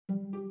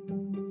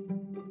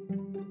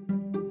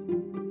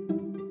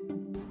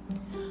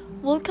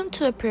Welcome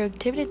to the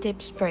Productivity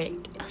Tips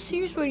Project, a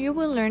series where you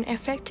will learn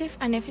effective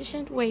and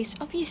efficient ways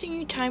of using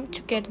your time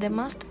to get the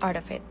most out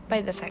of it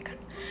by the second.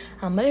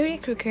 I'm Valeria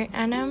Kruger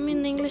and I'm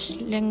an English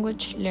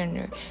language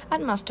learner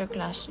at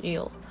Masterclass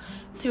Yale.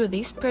 Through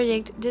this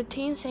project, the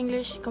Teens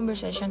English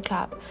Conversation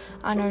Club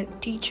and our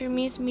teacher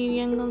Miss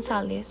Miriam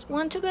Gonzalez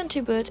want to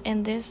contribute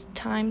in these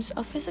times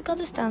of physical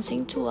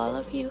distancing to all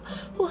of you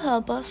who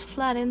help us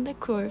flatten the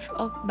curve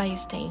by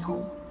staying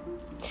home.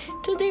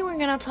 Today we're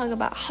going to talk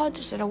about how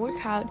to set a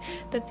workout,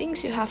 the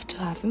things you have to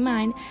have in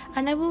mind,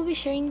 and I will be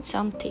sharing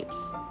some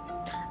tips.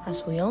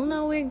 As we all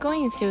know, we're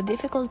going through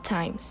difficult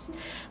times.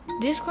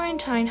 This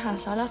quarantine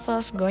has all of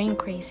us going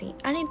crazy,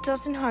 and it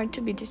doesn't hurt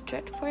to be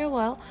distracted for a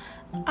while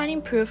and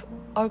improve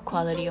our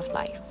quality of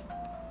life.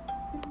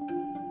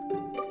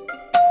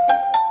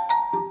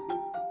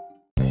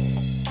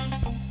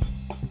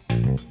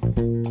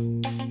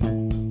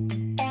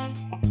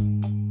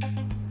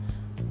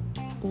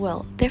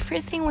 Well, the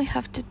first thing we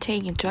have to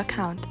take into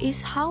account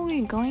is how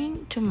we're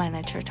going to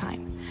manage our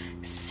time.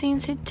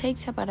 Since it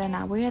takes about an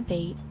hour a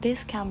day,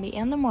 this can be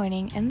in the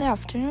morning, in the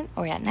afternoon,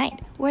 or at night,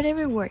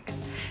 whatever works.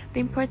 The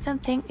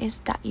important thing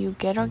is that you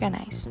get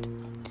organized.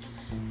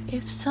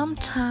 If some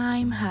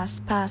time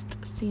has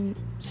passed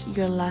since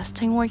your last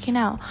time working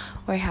out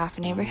or have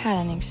never had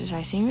an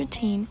exercising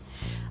routine,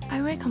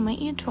 I recommend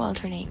you to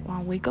alternate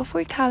 1 week of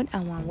workout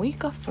and 1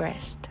 week of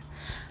rest.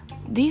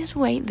 This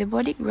way, the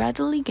body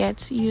gradually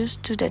gets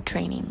used to the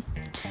training.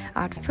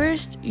 At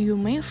first, you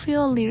may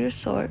feel a little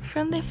sore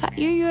from the fact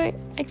you are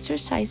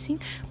exercising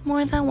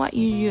more than what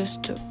you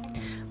used to,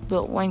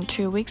 but when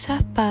 3 weeks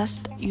have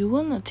passed, you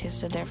will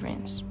notice the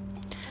difference.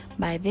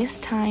 By this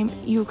time,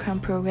 you can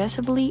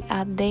progressively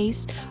add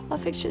days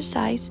of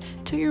exercise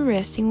to your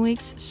resting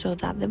weeks so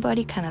that the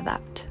body can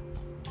adapt.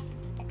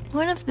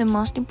 One of the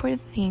most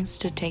important things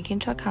to take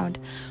into account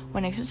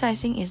when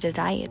exercising is the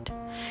diet.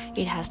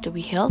 It has to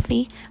be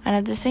healthy, and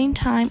at the same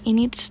time it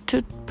needs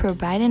to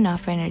provide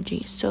enough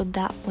energy so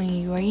that when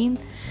you are in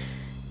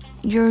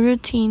your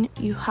routine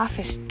you have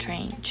a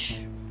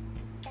strength.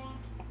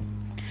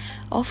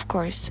 Of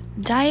course,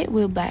 diet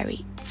will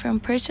vary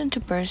from person to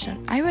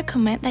person. I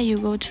recommend that you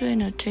go to a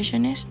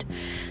nutritionist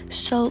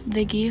so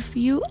they give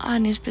you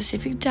a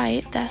specific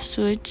diet that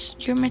suits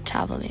your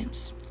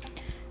metabolism.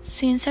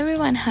 Since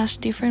everyone has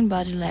different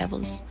body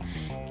levels,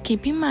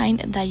 keep in mind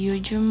that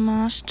you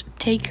must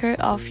take care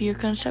of your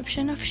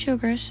consumption of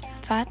sugars,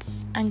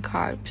 fats, and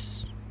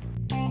carbs.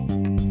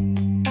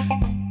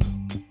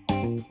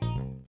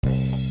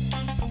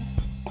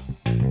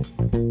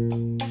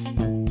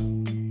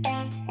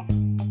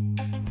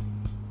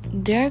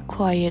 There are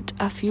quite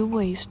a few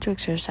ways to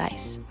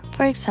exercise.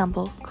 For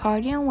example,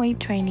 cardio and weight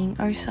training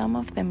are some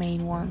of the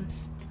main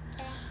ones.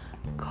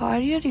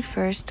 Cardio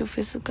refers to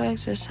physical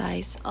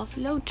exercise of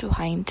low to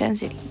high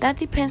intensity that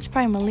depends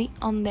primarily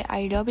on the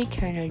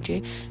aerobic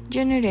energy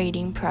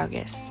generating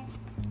progress.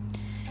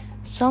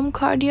 Some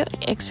cardio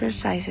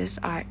exercises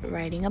are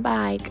riding a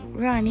bike,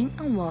 running,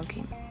 and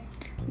walking.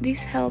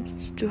 This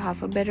helps to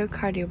have a better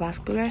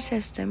cardiovascular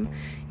system,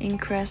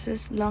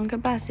 increases lung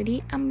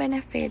capacity, and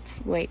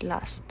benefits weight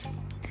loss.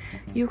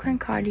 You can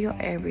cardio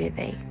every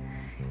day.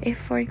 If,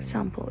 for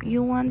example,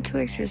 you want to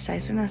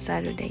exercise on a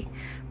Saturday,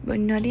 but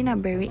not in a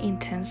very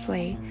intense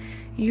way,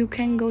 you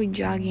can go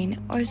jogging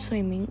or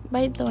swimming.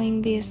 By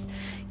doing this,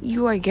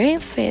 you are getting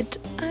fit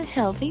and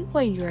healthy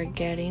while you are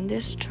getting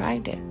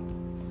distracted.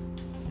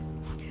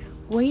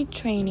 Weight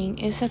training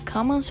is a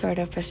common sort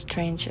of a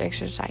strength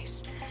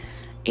exercise.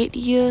 It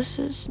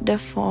uses the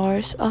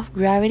force of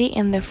gravity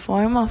in the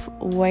form of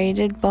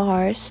weighted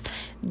bars,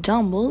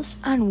 dumbbells,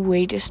 and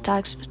weight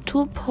stacks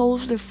to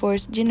oppose the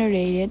force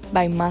generated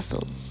by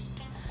muscles.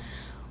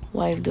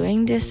 While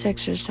doing this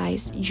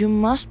exercise, you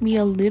must be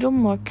a little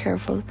more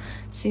careful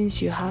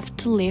since you have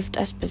to lift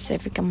a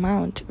specific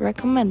amount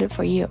recommended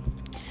for you,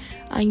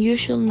 and you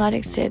should not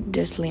exceed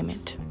this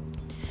limit.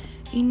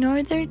 In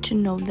order to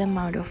know the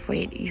amount of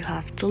weight you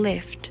have to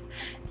lift,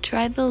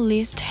 try the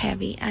least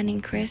heavy and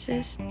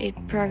increases it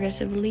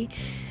progressively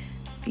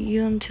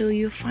until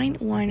you find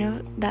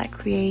one that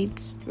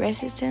creates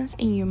resistance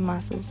in your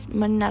muscles,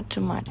 but not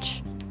too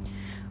much.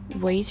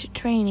 Weight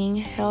training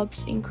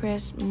helps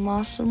increase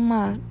muscle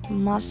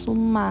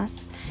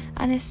mass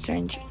and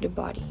strengthen the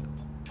body.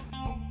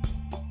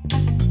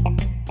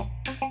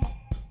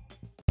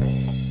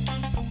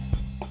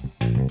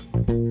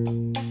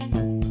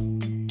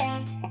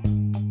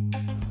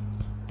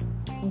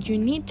 You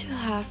need to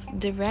have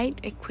the right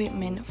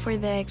equipment for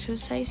the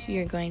exercise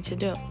you're going to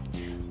do.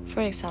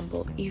 For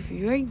example, if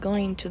you're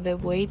going to the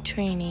weight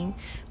training,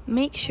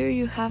 make sure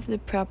you have the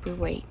proper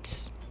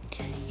weights.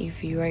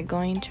 If you are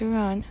going to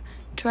run,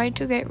 try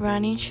to get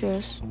running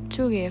shoes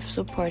to give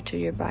support to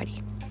your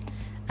body.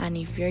 And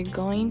if you're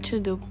going to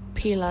do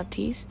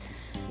Pilates,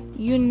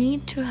 you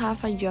need to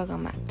have a yoga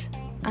mat.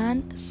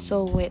 And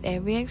so with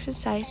every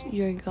exercise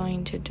you're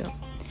going to do.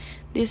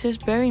 This is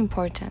very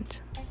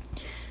important.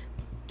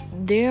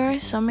 There are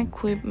some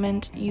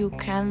equipment you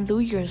can do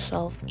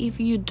yourself if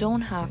you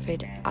don't have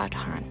it at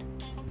hand.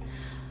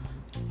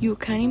 You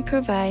can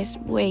improvise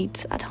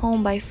weights at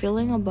home by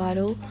filling a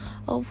bottle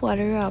of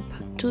water up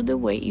to the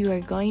weight you are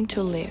going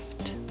to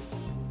lift,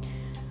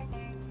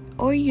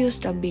 or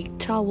use a big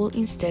towel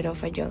instead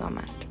of a yoga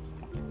mat.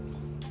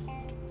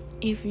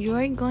 If you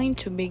are going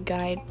to be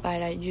guided by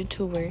a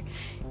YouTuber,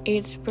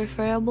 it's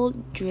preferable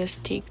you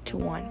stick to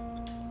one.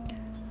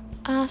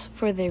 As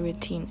for the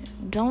routine,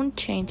 don't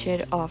change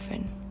it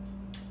often.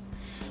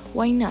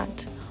 Why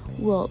not?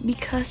 Well,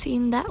 because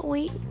in that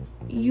way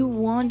you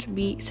won't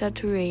be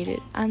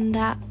saturated, and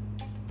at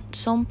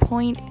some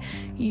point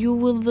you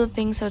will do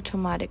things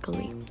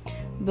automatically.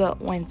 But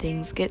when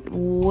things get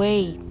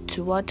way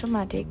too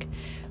automatic,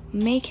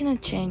 making a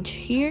change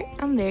here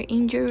and there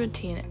in your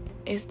routine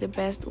is the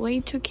best way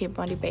to keep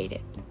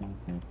motivated.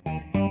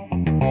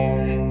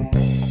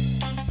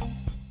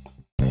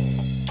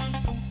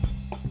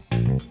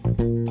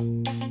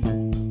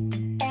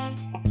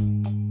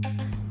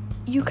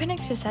 You can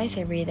exercise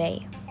every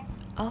day,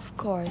 of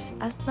course,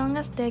 as long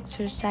as the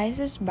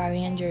exercises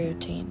vary in your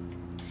routine.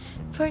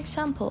 For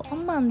example,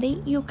 on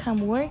Monday you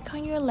can work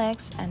on your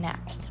legs and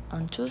abs,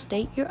 on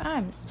Tuesday your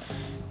arms,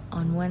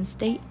 on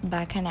Wednesday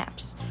back and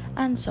abs,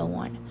 and so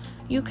on.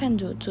 You can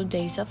do 2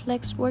 days of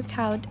legs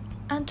workout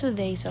and 2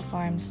 days of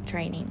arms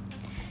training.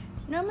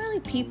 Normally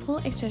people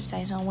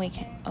exercise on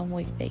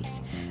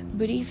weekdays,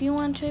 but if you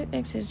want to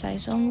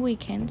exercise on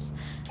weekends,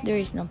 there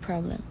is no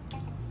problem.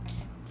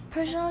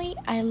 Personally,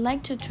 I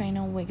like to train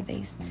on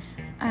weekdays,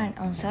 and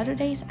on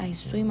Saturdays I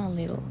swim a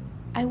little.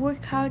 I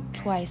work out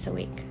twice a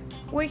week,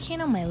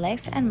 working on my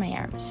legs and my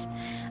arms.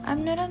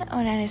 I'm not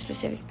on a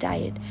specific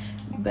diet,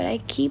 but I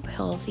keep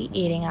healthy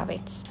eating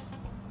habits.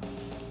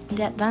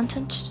 The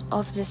advantage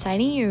of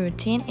deciding your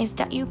routine is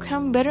that you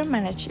can better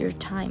manage your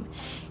time.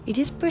 It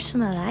is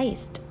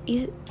personalized.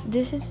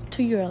 This is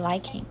to your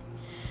liking,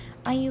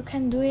 and you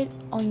can do it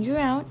on your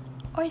own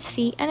or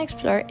see and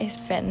explore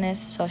fitness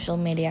social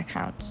media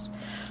accounts,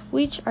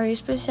 which are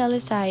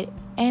specialized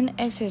in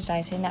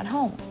exercising at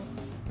home.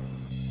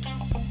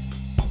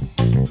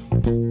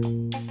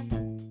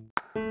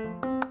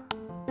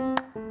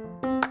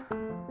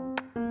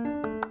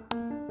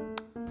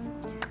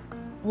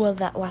 Well,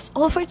 that was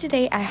all for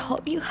today. I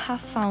hope you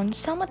have found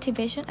some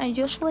motivation and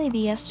useful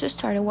ideas to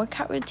start a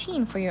workout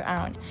routine for your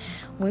own.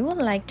 We would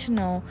like to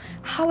know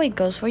how it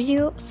goes for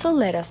you, so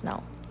let us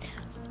know.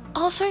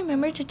 Also,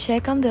 remember to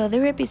check on the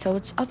other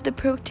episodes of the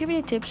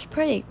Productivity Tips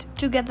Project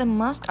to get the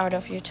most out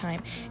of your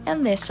time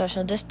and this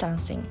social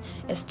distancing.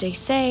 Stay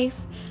safe.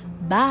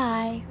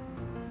 Bye.